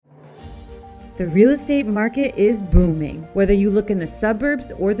The real estate market is booming. Whether you look in the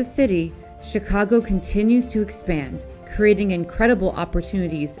suburbs or the city, Chicago continues to expand, creating incredible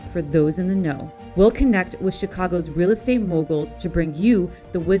opportunities for those in the know. We'll connect with Chicago's real estate moguls to bring you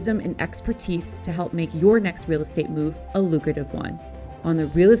the wisdom and expertise to help make your next real estate move a lucrative one on the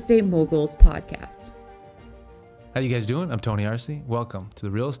Real Estate Moguls podcast. How you guys doing? I'm Tony Arce. Welcome to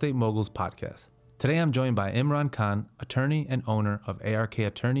the Real Estate Moguls podcast. Today I'm joined by Imran Khan, attorney and owner of ARK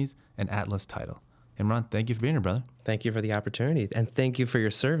Attorneys and Atlas Title. Imran, thank you for being here, brother. Thank you for the opportunity, and thank you for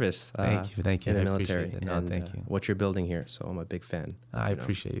your service. Thank you. In the military. Thank you. What you're building here, so I'm a big fan. I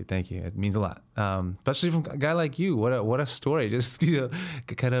appreciate you. Thank you. It means a lot, especially from a guy like you. What a story! Just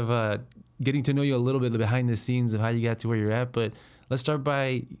kind of getting to know you a little bit behind the scenes of how you got to where you're at. But let's start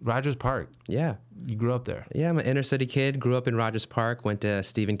by Rogers Park. Yeah, you grew up there. Yeah, I'm an inner city kid. Grew up in Rogers Park. Went to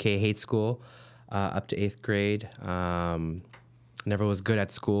Stephen K. Haight School up to 8th grade. Never was good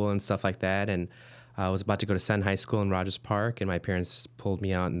at school and stuff like that, and I was about to go to Senn High School in Rogers Park, and my parents pulled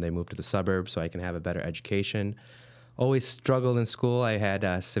me out and they moved to the suburbs so I can have a better education. Always struggled in school. I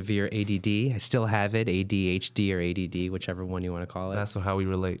had severe ADD. I still have it, ADHD or ADD, whichever one you want to call it. That's how we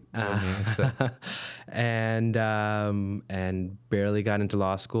relate. And barely got into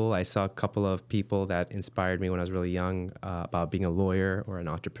law school. I saw a couple of people that inspired me when I was really young about being a lawyer or an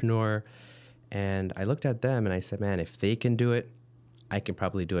entrepreneur. And I looked at them and I said, man, if they can do it, I can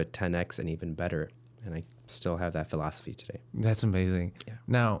probably do it 10x and even better. And I still have that philosophy today. That's amazing. Yeah.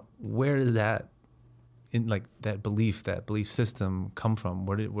 Now, where did that belief system come from?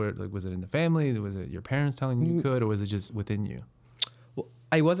 Where was it in the family? Was it your parents telling you could, or was it just within you? Well,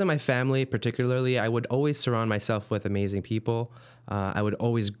 I wasn't my family particularly. I would always surround myself with amazing people. I would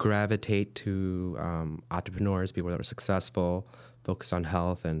always gravitate to entrepreneurs, people that were successful, focused on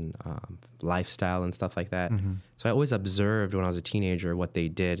health and lifestyle and stuff like that. Mm-hmm. So I always observed when I was a teenager what they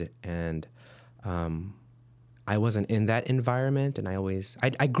did, and I wasn't in that environment. And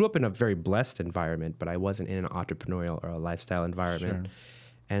I grew up in a very blessed environment, but I wasn't in an entrepreneurial or a lifestyle environment. Sure.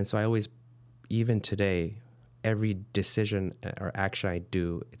 And so I always, even today, every decision or action I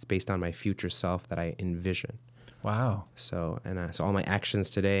do, it's based on my future self that I envision. Wow. So all my actions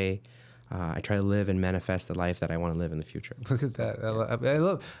today, I try to live and manifest the life that I want to live in the future. Look at that. I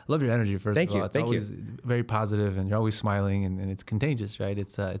love your energy, first of all. It's always very positive, and you're always smiling, and it's contagious, right?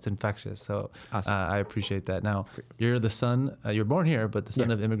 It's infectious. So awesome. I appreciate that. Now, you're the son, you're born here, but the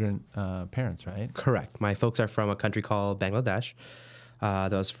son of immigrant parents, right? Correct. My folks are from a country called Bangladesh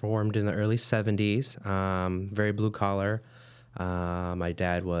that was formed in the early 70s, very blue collar. My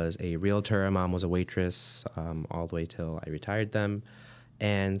dad was a realtor, mom was a waitress, all the way till I retired them.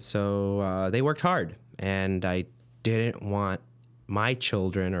 And so they worked hard, and I didn't want my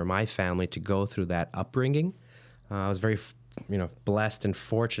children or my family to go through that upbringing. I was very, blessed and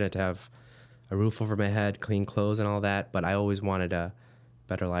fortunate to have a roof over my head, clean clothes and all that, but I always wanted a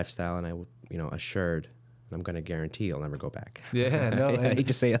better lifestyle, and I, assured, and I'm going to guarantee I'll never go back. Yeah, no. I hate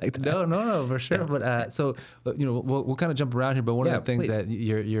to say it like that. No, for sure. Yeah. But so, we'll kind of jump around here. But one of the things that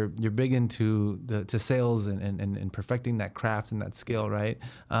you're big into to sales and perfecting that craft and that skill, right?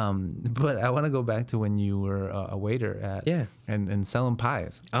 But I want to go back to when you were a waiter at and selling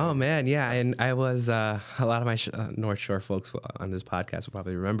pies. Oh man, yeah. And I was a lot of my North Shore folks on this podcast will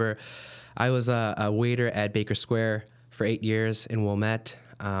probably remember. I was a waiter at Baker Square for 8 years in Wilmette.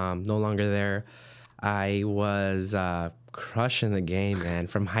 No longer there. I was crushing the game, man.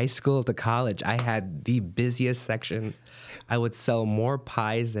 From high school to college, I had the busiest section. I would sell more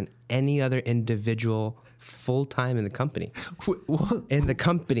pies than any other individual full-time in the company. What? In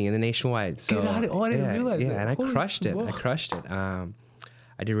the nationwide. So, get out of it. Oh, I didn't realize that. Yeah, and I crushed it.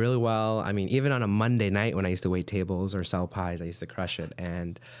 I did really well. I mean, even on a Monday night when I used to wait tables or sell pies, I used to crush it.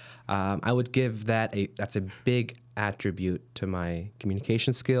 And I would give that's a big attribute to my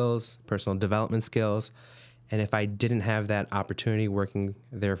communication skills, personal development skills. And if I didn't have that opportunity working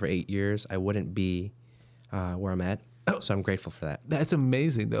there for 8 years, I wouldn't be where I'm at. So I'm grateful for that. That's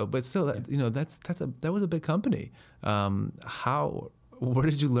amazing, though. But still, that was a big company. Where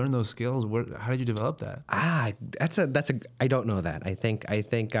did you learn those skills? How did you develop that? I don't know that. I think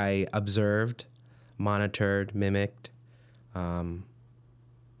I observed, monitored, mimicked.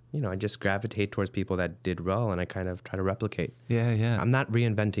 I just gravitate towards people that did well, and I kind of try to replicate. Yeah. I'm not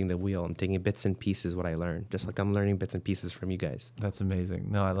reinventing the wheel. I'm taking bits and pieces what I learned, just like I'm learning bits and pieces from you guys. That's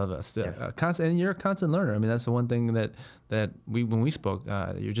amazing. No, I love it. And you're a constant learner. I mean, that's the one thing that when we spoke,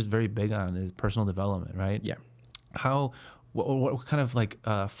 you're just very big on is personal development, right? Yeah. what kind of like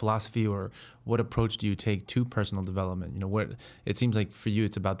philosophy or what approach do you take to personal development? You know, what it seems like for you,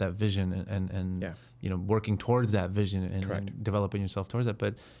 it's about that vision and you know, working towards that vision and developing yourself towards that.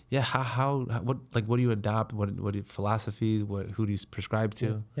 But yeah, what do you adopt? What philosophies? Who do you prescribe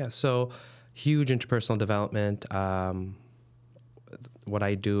to? Yeah. So huge into personal development. What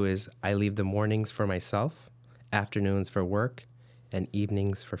I do is I leave the mornings for myself, afternoons for work, and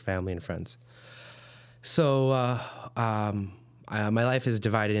evenings for family and friends. So my life is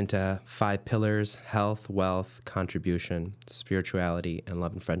divided into 5 pillars: health, wealth, contribution, spirituality, and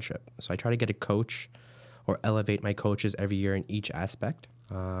love and friendship. So I try to get a coach or elevate my coaches every year in each aspect.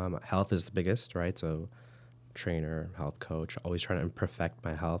 Health is the biggest, right? So trainer, health coach, always trying to perfect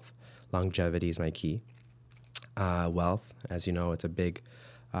my health. Longevity is my key. Wealth, as you know, it's a big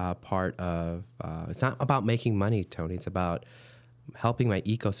part of, it's not about making money, Tony. It's about helping my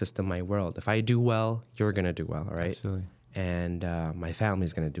ecosystem, my world. If I do well, you're going to do well, right? Absolutely. And my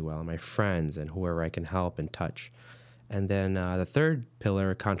family's going to do well, my friends and whoever I can help and touch. And then the third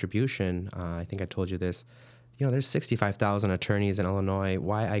pillar, contribution, I think I told you this, you know, there's 65,000 attorneys in Illinois.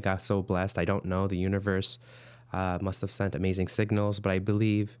 Why I got so blessed, I don't know. The universe must have sent amazing signals, but I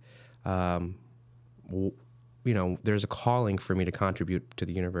believe, you know, there's a calling for me to contribute to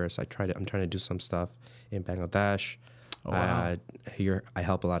the universe. I'm trying to do some stuff in Bangladesh. Oh, wow. Here, I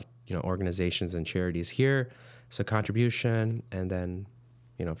help a lot of, you know, organizations and charities here. So contribution, and then,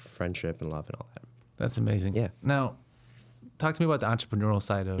 you know, friendship and love and all that. That's amazing. Yeah. Now, talk to me about the entrepreneurial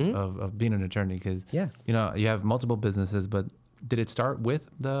side of being an attorney, because, you know, you have multiple businesses, but did it start with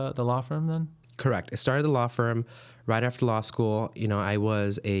the law firm then? Correct. I started the law firm right after law school. You know, I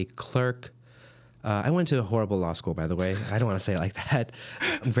was a clerk. I went to a horrible law school, by the way. I don't want to say it like that.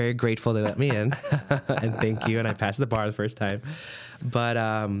 I'm very grateful they let me in, and thank you. And I passed the bar the first time. But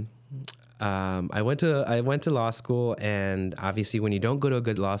I went to law school, and obviously, when you don't go to a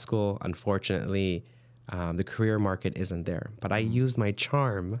good law school, unfortunately, the career market isn't there. But I used my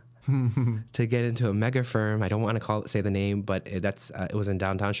charm to get into a mega firm. I don't want to say the name, but it was in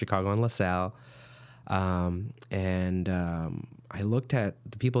downtown Chicago in LaSalle. I looked at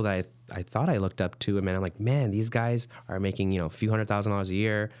the people that I thought I looked up to, and I'm like, man, these guys are making, you know, a few $100,000 a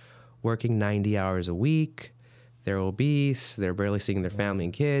year, working 90 hours a week. They're obese. They're barely seeing their family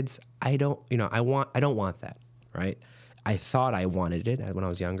and kids. I don't want that, right? I thought I wanted it when I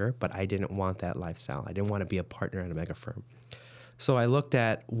was younger, but I didn't want that lifestyle. I didn't want to be a partner at a mega firm. So I looked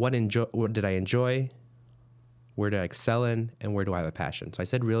at what did I enjoy, where did I excel in, and where do I have a passion? So I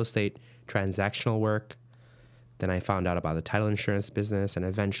said real estate, transactional work. Then I found out about the title insurance business, and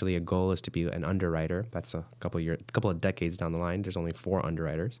eventually a goal is to be an underwriter. That's a couple of decades down the line. There's only 4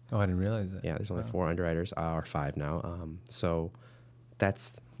 underwriters. Oh, I didn't realize that. Yeah, there's only 4 underwriters, or 5 now. So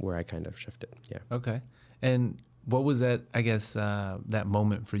that's where I kind of shifted. Yeah. Okay. And what was that, I guess, that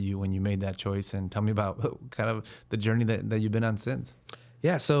moment for you when you made that choice? And tell me about kind of the journey that you've been on since.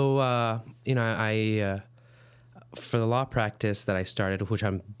 Yeah. So, you know, I for the law practice that I started, which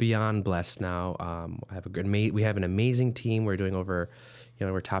I'm beyond blessed now, we have an amazing team. We're doing over, you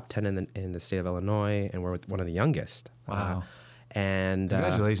know, we're top 10 in the state of Illinois, and we're one of the youngest. Wow. And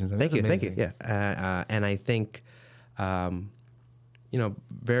congratulations. Thank you. Yeah. And I think, you know,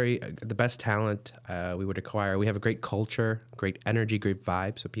 the best talent we would acquire. We have a great culture, great energy, great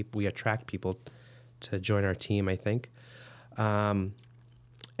vibe. So we attract people to join our team, I think.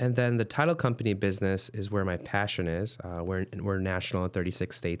 And then the title company business is where my passion is. We're national in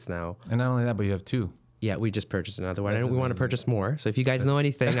 36 states now. And not only that, but you have 2. Yeah, we just purchased another one, and we want to purchase more. So if you guys know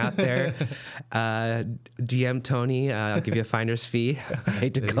anything out there, DM Tony. I'll give you a finder's fee. I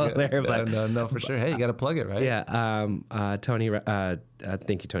hate to go there, but no, for sure. Hey, you got to plug it, right? Yeah. Tony.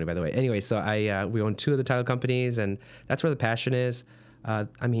 Thank you, Tony. By the way. Anyway, so we own 2 of the title companies, and that's where the passion is.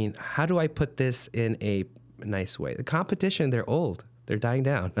 I mean, how do I put this in a nice way? The competition, they're old. They're dying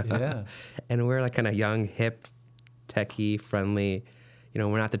down. Yeah. And we're like kind of young, hip, techie, friendly. You know,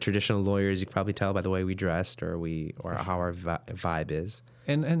 we're not the traditional lawyers. You can probably tell by the way we dressed or how our vibe is.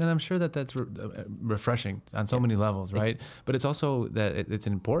 And I'm sure that's refreshing on so many levels, right? But it's also that it's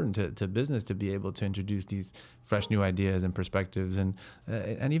important to business to be able to introduce these fresh new ideas and perspectives, and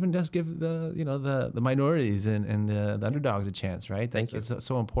even just give the minorities and the underdogs a chance, right? Thank you. It's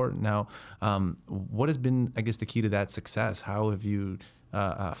so important. Now, what has been, I guess, the key to that success? How have you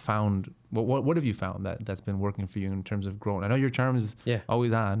found? What have you found that's been working for you in terms of growing? I know your charm is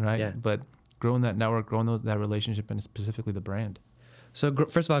always on, right? Yeah. But growing that network, growing that relationship, and specifically the brand. So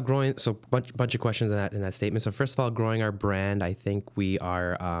first of all, growing. So bunch of questions in that statement. So first of all, growing our brand. I think we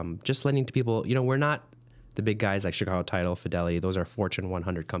are just letting people. You know, we're not the big guys like Chicago Title, Fidelity. Those are Fortune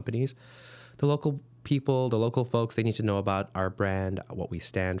 100 companies. The local people, the local folks, they need to know about our brand, what we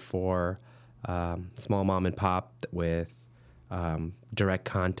stand for. Small mom and pop with direct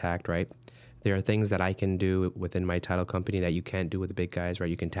contact, right? There are things that I can do within my title company that you can't do with the big guys, right?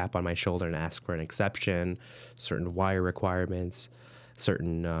 You can tap on my shoulder and ask for an exception, certain wire requirements,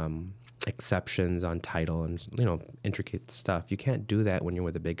 certain exceptions on title and, intricate stuff. You can't do that when you're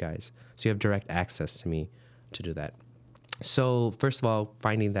with the big guys. So you have direct access to me to do that. So first of all,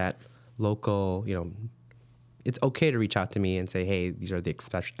 finding that local, it's okay to reach out to me and say, hey, these are the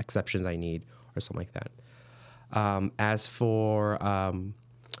exceptions I need or something like that. As for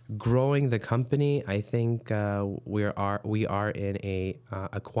growing the company, I think we are in a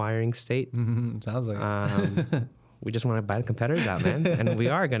acquiring state. Mm-hmm. Sounds like we just want to buy the competitors out, man, and we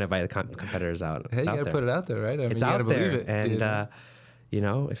are going to buy the competitors out. Hey, you got to put it out there, right? I mean, it's you out gotta there, believe it, and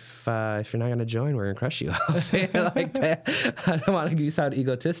if you're not going to join, we're going to crush you. I'll say it like that. I don't want to sound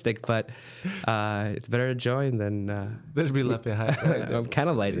egotistic, but it's better to join than better be left behind. Right? I'm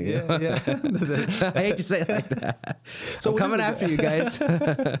cannibalizing you. Yeah. I hate to say it like that. So I'm coming after you guys,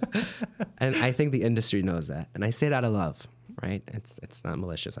 and I think the industry knows that, and I say it out of love, right? It's not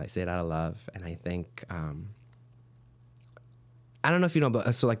malicious. I say it out of love, and I think I don't know if you know,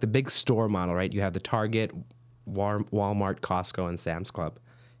 but so like the big store model, right? You have the Target, Walmart, Costco, and Sam's Club,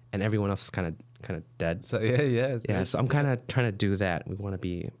 and everyone else is kind of dead. So yeah. So I'm kind of trying to do that. We want to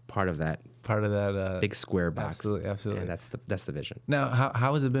be part of that big square box. Absolutely. And that's the vision. Now,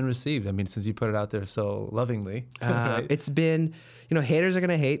 how has it been received? I mean, since you put it out there so lovingly, right? It's been, haters are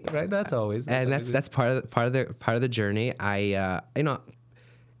gonna hate, right? That's always, that's part of the journey.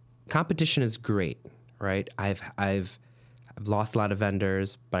 Competition is great, right? I've lost a lot of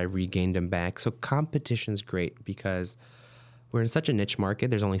vendors, but I regained them back. So competition's great because we're in such a niche market.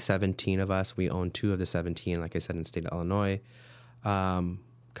 There's only 17 of us. We own 2 of the 17, like I said, in the state of Illinois.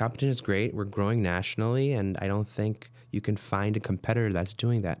 Competition is great. We're growing nationally, and I don't think you can find a competitor that's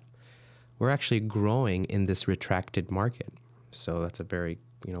doing that. We're actually growing in this retracted market. So that's a very,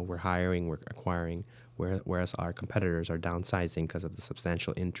 we're hiring, we're acquiring, whereas our competitors are downsizing because of the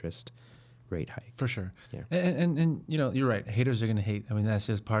substantial interest rate hike. For sure. Yeah. And you're right. Haters are going to hate. I mean, that's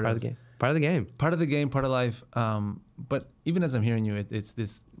just part of the game. Part of the game. Part of the game, part of life. But even as I'm hearing you, it's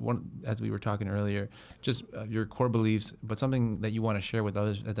this one, as we were talking earlier, just your core beliefs, but something that you want to share with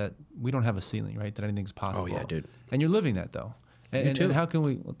others, that we don't have a ceiling, right? That anything's possible. Oh, yeah, dude. And you're living that, though. You too. And how can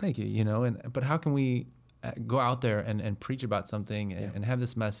we, well, thank you, but how can we go out there and preach about something and have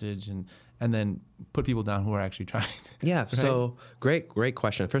this message and then put people down who are actually trying? Yeah. Right? So great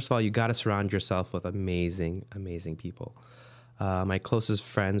question. First of all, you got to surround yourself with amazing people. My closest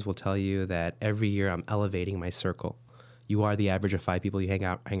friends will tell you that every year I'm elevating my circle. You are the average of 5 people you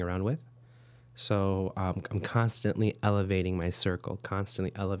hang around with. So I'm constantly elevating my circle,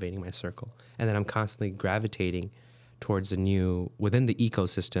 and then I'm constantly gravitating towards the new, within the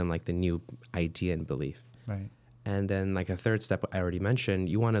ecosystem, like the new idea and belief. Right. And then like a third step I already mentioned,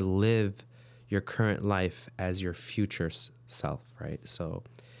 you want to live your current life as your future self, right? So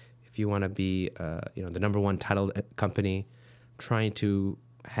if you want to be, the number one title company, trying to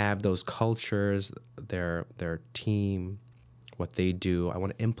have those cultures, their team, what they do, I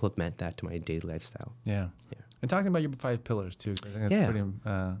want to implement that to my daily lifestyle. Yeah. And talking about your 5 pillars too. I think that's pretty,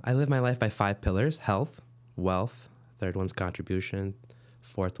 I live my life by 5 pillars: health, wealth, third one's contribution,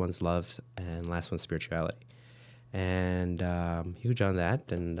 fourth one's love, and last one's spirituality. And huge on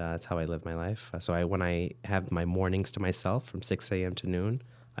that, and that's how I live my life. So when I have my mornings to myself from 6 a.m. to noon,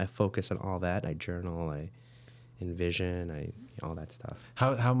 I focus on all that. I journal, I envision, all that stuff.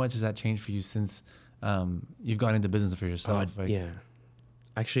 How much has that changed for you since you've gone into business for yourself? Yeah.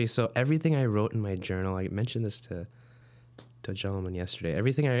 Actually, so everything I wrote in my journal, I mentioned this to a gentleman yesterday.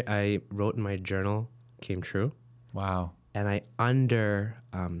 Everything I wrote in my journal came true. Wow. And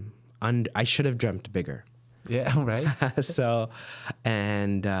I should have dreamt bigger. Yeah, right. So,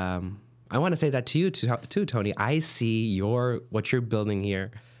 and I want to say that to you too, Tony. I see what you're building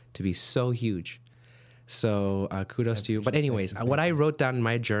here to be so huge. So kudos to you. But anyways, what I wrote down in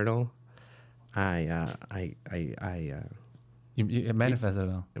my journal, You manifested it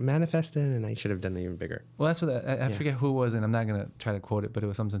all. Manifested, and I should have done it even bigger. Well, that's what I forget who it was, and I'm not going to try to quote it, but it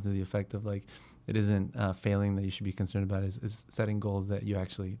was something to the effect of like, it isn't failing that you should be concerned about, is setting goals that you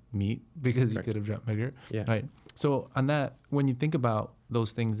actually meet, because you could have dreamt bigger. Yeah. Right. So on that, when you think about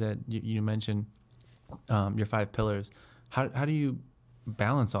those things that you mentioned, your 5 pillars, how do you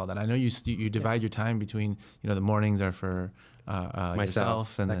balance all that? I know you divide your time between, the mornings are for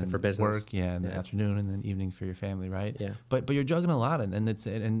myself, and then for business work, and the afternoon, and then evening for your family, right? Yeah. But you're juggling a lot, and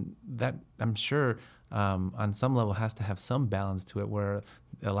that I'm sure on some level has to have some balance to it where it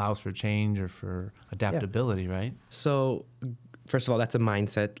allows for change or for adaptability, right? So first of all, that's a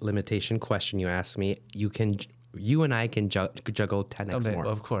mindset limitation question you asked me. You and I can juggle 10x more.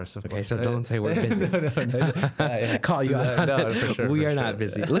 Of course. Okay, so don't say we're busy. Call you out. No, for sure. We are not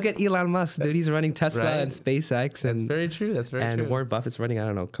busy. Look at Elon Musk, dude. He's running Tesla and SpaceX. That's very true. That's very true. And Warren Buffett's running, I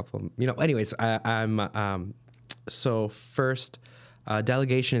don't know, a couple. Anyways, so first,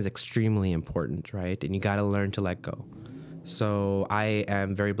 delegation is extremely important, right? And you got to learn to let go. So I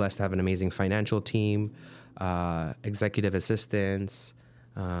am very blessed to have an amazing financial team, executive assistants,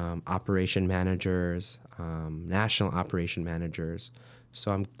 operation managers, national operation managers.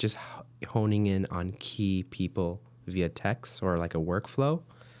 So I'm just honing in on key people via text or like a workflow.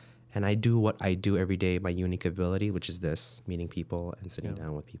 And I do what I do every day, my unique ability, which is this, meeting people and sitting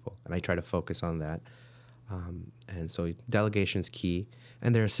down with people. And I try to focus on that. And so delegation is key.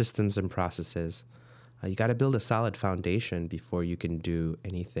 And there are systems and processes. You got to build a solid foundation before you can do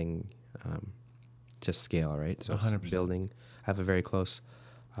anything to scale, right? So 100%. Building. I have a very close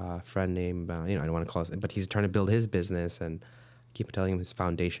friend named, I don't want to call it, but he's trying to build his business, and I keep telling him his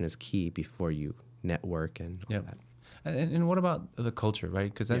foundation is key before you network and all that. And what about the culture,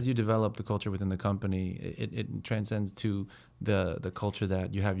 right? Because as you develop the culture within the company, it transcends to the culture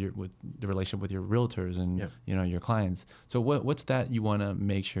that you have with the relationship with your realtors and your clients. So what's that you want to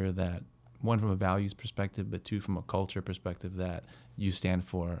make sure that, one, from a values perspective, but two, from a culture perspective, that you stand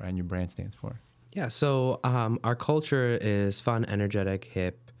for and your brand stands for? Yeah, so our culture is fun, energetic,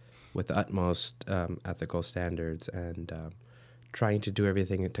 hip, with the utmost ethical standards, and trying to do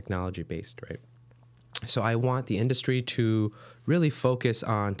everything technology-based, right? So I want the industry to really focus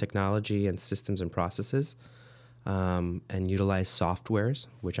on technology and systems and processes, and utilize softwares,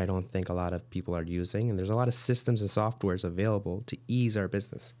 which I don't think a lot of people are using. And there's a lot of systems and softwares available to ease our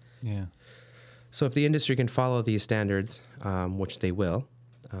business. Yeah. So if the industry can follow these standards, which they will,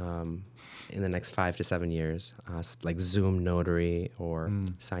 in the next 5 to 7 years, like Zoom Notary or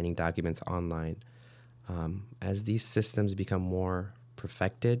signing documents online, as these systems become more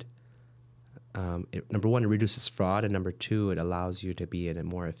perfected, number one, it reduces fraud, and number two, it allows you to be in a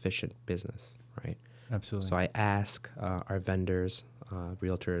more efficient business, right? Absolutely. So I ask our vendors,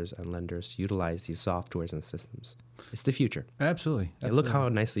 realtors, and lenders to utilize these softwares and systems. It's the future. Absolutely. Yeah, look how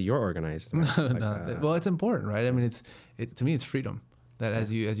nicely you're organized. Well, it's important, right? I mean, to me, it's freedom. That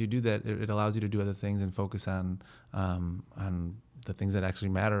as you do that, it allows you to do other things and focus on the things that actually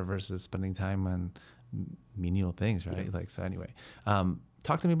matter versus spending time on menial things, right? Yeah. So anyway,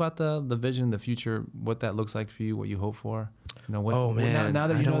 talk to me about the vision, the future, what that looks like for you, what you hope for. Now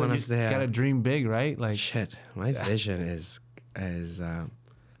that you know that you got to dream big, right? My vision is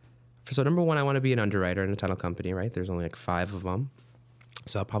so number one, I want to be an underwriter in a title company, right? There's only like 5 of them,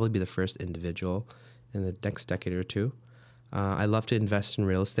 so I'll probably be the first individual in the next decade or two. I love to invest in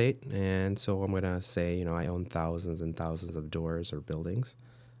real estate, and so I'm going to say, I own thousands and thousands of doors or buildings.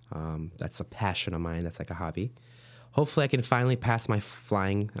 That's a passion of mine. That's like a hobby. Hopefully, I can finally pass my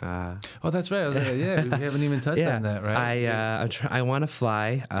flying. Oh, that's right. We haven't even touched on that, right? I want to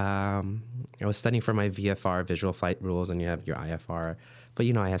fly. I was studying for my VFR, visual flight rules, and you have your IFR. But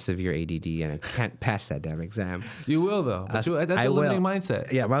I have severe ADD, and I can't pass that damn exam. You will, though. That's a limiting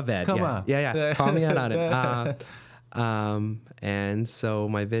mindset. Yeah, my bad. Come on. Yeah. Call me out on it. And so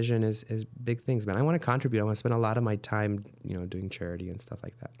my vision is big things, man. I want to contribute. I want to spend a lot of my time, doing charity and stuff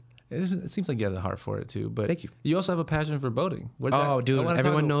like that. It seems like you have the heart for it too. But thank you. You also have a passion for boating. Dude,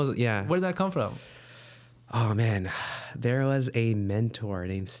 everyone knows. Yeah. Where did that come from? Oh man, there was a mentor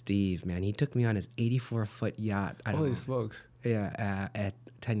named Steve. Man, he took me on his 84-foot yacht. Holy smokes! Yeah, at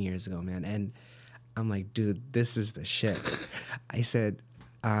 10 years ago, man. And I'm like, dude, this is the shit. I said.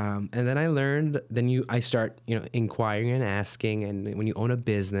 And then I learned, I start, inquiring and asking. And when you own a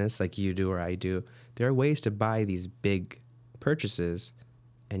business like you do or I do, there are ways to buy these big purchases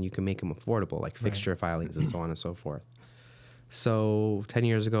and you can make them affordable, like fixture filings and so on and so forth. So 10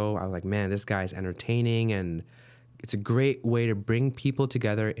 years ago, I was like, man, this guy's entertaining and it's a great way to bring people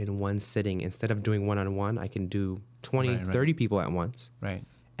together in one sitting. Instead of doing one-on-one, I can do 20, 30 people at once. Right.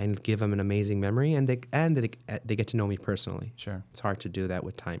 And give them an amazing memory, and they get to know me personally. Sure, it's hard to do that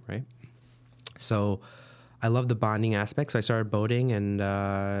with time, right? So, I love the bonding aspect. So I started boating, and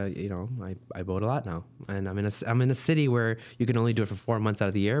I boat a lot now. And I'm in a city where you can only do it for 4 months out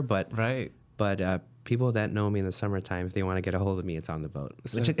of the year, but people that know me in the summertime, if they want to get a hold of me, it's on the boat.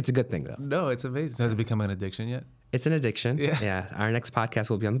 It's a good thing, though. No, it's amazing. So has it become an addiction yet? It's an addiction. Yeah. Our next podcast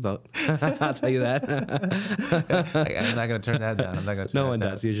will be on the boat. I'll tell you that. I'm not going to turn that down. No one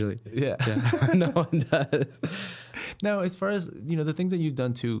does usually. Yeah. No one does. Now, as far as, the things that you've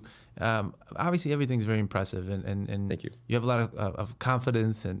done too, obviously everything's very impressive, and Thank you. You have a lot of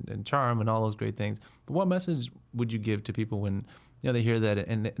confidence and charm and all those great things. But what message would you give to people when they hear that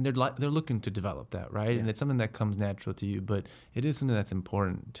and they're looking to develop that, right? Yeah. And it's something that comes natural to you, but it is something that's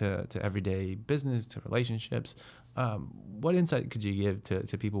important to everyday business, to relationships. What insight could you give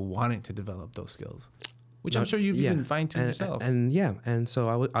to people wanting to develop those skills? Which I'm sure you've even fine-tuned yourself. And so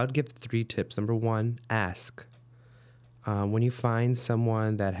I would give 3 tips. Number 1, ask. When you find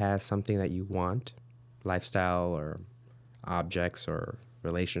someone that has something that you want, lifestyle or objects or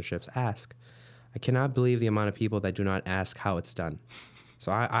relationships, ask. I cannot believe the amount of people that do not ask how it's done.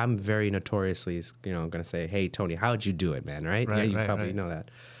 So I'm very notoriously, going to say, hey, Tony, how'd you do it, man, right? You probably know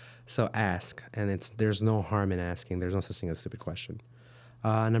that. So ask, and there's no harm in asking. There's no such thing as a stupid question.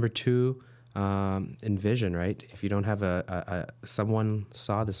 Number 2, envision, right? If you don't have someone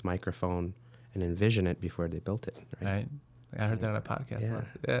saw this microphone and envision it before they built it, right? I heard that on a podcast once.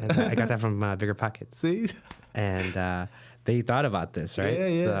 Yeah. And I got that from Bigger Pockets. See? And they thought about this, right?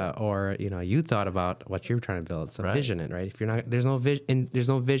 Yeah. Or you thought about what you're trying to build. So vision it, right? If you're not, there's no vision,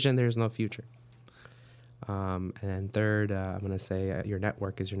 there's no future. And then third, I'm gonna say your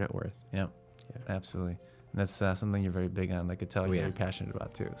network is your net worth. Yeah. Absolutely. And that's something you're very big on. I could tell you're very passionate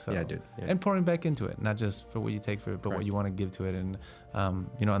about too. So yeah, dude. Yeah. And pouring back into it, not just for what you take for it, but what you want to give to it. And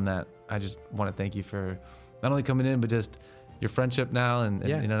on that, I just want to thank you for not only coming in, but just your friendship now and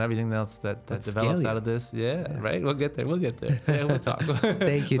everything else that develops out of this. Yeah, right? We'll get there. Yeah, we'll talk.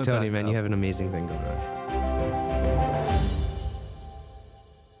 Thank you, Tony, man. You have an amazing thing going on.